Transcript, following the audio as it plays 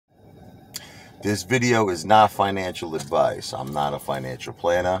This video is not financial advice. I'm not a financial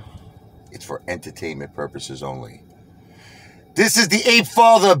planner. It's for entertainment purposes only. This is the Ape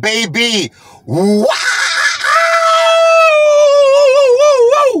Father, baby! Wow!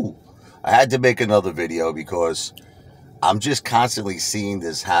 I had to make another video because I'm just constantly seeing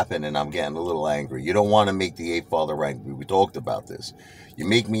this happen and I'm getting a little angry. You don't want to make the Ape Father angry. We talked about this. You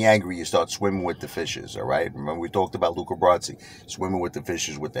make me angry, you start swimming with the fishes, all right? Remember we talked about Luca Brasi, swimming with the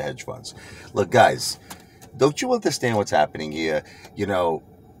fishes with the hedge funds. Look, guys, don't you understand what's happening here? You know,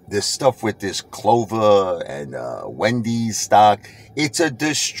 this stuff with this CLOV and Wendys stock, it's a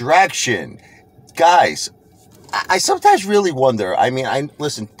distraction. Guys, I sometimes really wonder,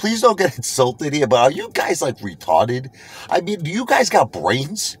 listen, please don't get insulted here, but are you guys like retarded? I mean, do you guys got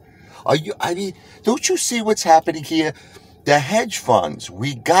brains? Don't you see what's happening here? The hedge funds,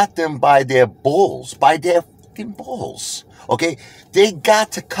 we got them by their balls, by their fucking balls, okay? They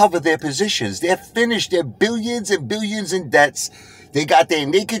got to cover their positions. They're finished. They're billions and billions in debts. They got their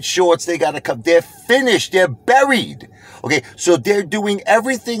naked shorts. They got to cover. They're finished. They're buried, okay? So they're doing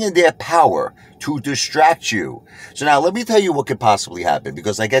everything in their power to distract you. So now let me tell you what could possibly happen,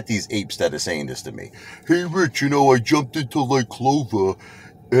 because I get these apes that are saying this to me. Hey, Rich, you know, I jumped into like CLOV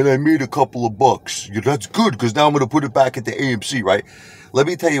and I made a couple of bucks. Yeah, that's good, because now I'm going to put it back into AMC, right? Let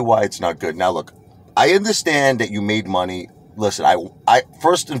me tell you why it's not good. Now, look, I understand that you made money. Listen, I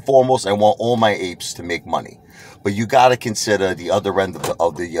first and foremost, I want all my apes to make money. But you got to consider the other end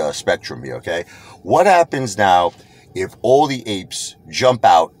of the spectrum here, okay? What happens now if all the apes jump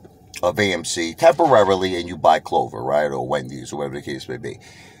out of AMC temporarily and you buy CLOV, right? Or Wendys, or whatever the case may be.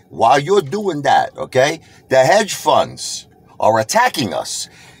 While you're doing that, okay, the hedge funds are attacking us,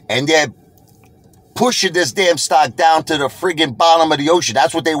 and they're pushing this damn stock down to the friggin' bottom of the ocean.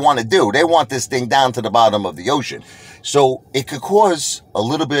 That's what they want to do. They want this thing down to the bottom of the ocean. So it could cause a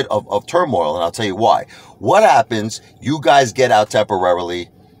little bit of turmoil, and I'll tell you why. What happens, you guys get out temporarily,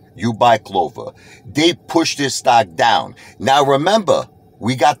 you buy CLOV. They push this stock down. Now remember,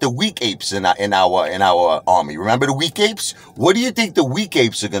 we got the weak apes in our army. Remember the weak apes? What do you think the weak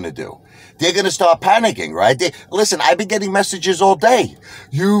apes are going to do? They're going to start panicking, right? Listen, I've been getting messages all day.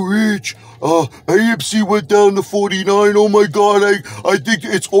 You Rich, AMC went down to 49. Oh my God, I think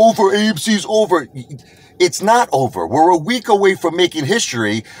it's over. AMC's over. It's not over. We're a week away from making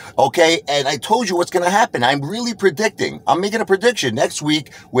history, okay? And I told you what's going to happen. I'm really predicting. I'm making a prediction. Next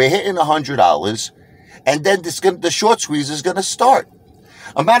week, we're hitting $100, and then the short squeeze is going to start.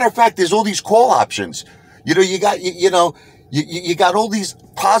 A matter of fact, there's all these call options. You know, you got all these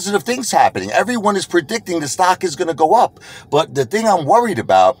positive things happening. Everyone is predicting the stock is going to go up. But the thing I'm worried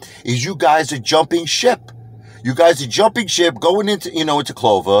about is you guys are jumping ship. You guys are jumping ship, going into, into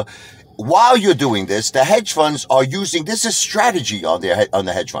CLOV. While you're doing this, the hedge funds are using, this is strategy on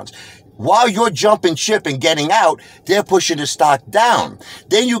the hedge funds. While you're jumping ship and getting out, they're pushing the stock down.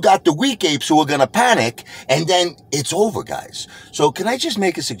 Then you got the weak apes who are going to panic, and then it's over, guys. So can I just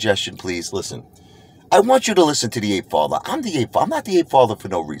make a suggestion, please? Listen, I want you to listen to the Ape Father. I'm the Ape Father. I'm not the Ape Father for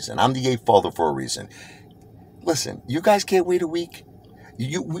no reason. I'm the Ape Father for a reason. Listen, you guys can't wait a week.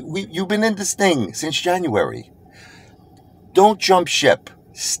 You've been in this thing since January. Don't jump ship.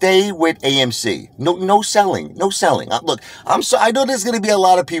 Stay with AMC. No selling. No selling. Look, I'm sorry. I know there's going to be a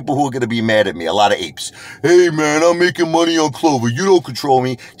lot of people who are going to be mad at me. A lot of apes. Hey, man, I'm making money on CLOV. You don't control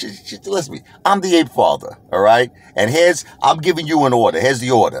me. Just listen to me. I'm the Ape Father, all right? And I'm giving you an order. Here's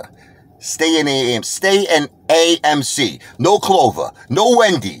the order. Stay in AMC. Stay in AMC. No CLOV. No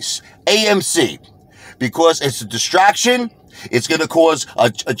Wendys. AMC. Because it's a distraction. It's going to cause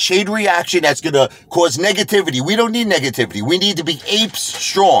a chain reaction that's going to cause negativity. We don't need negativity. We need to be apes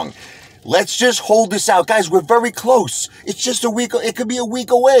strong. Let's just hold this out. Guys, we're very close. It's just a week. It could be a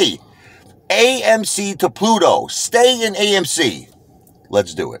week away. AMC to Pluto. Stay in AMC.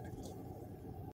 Let's do it.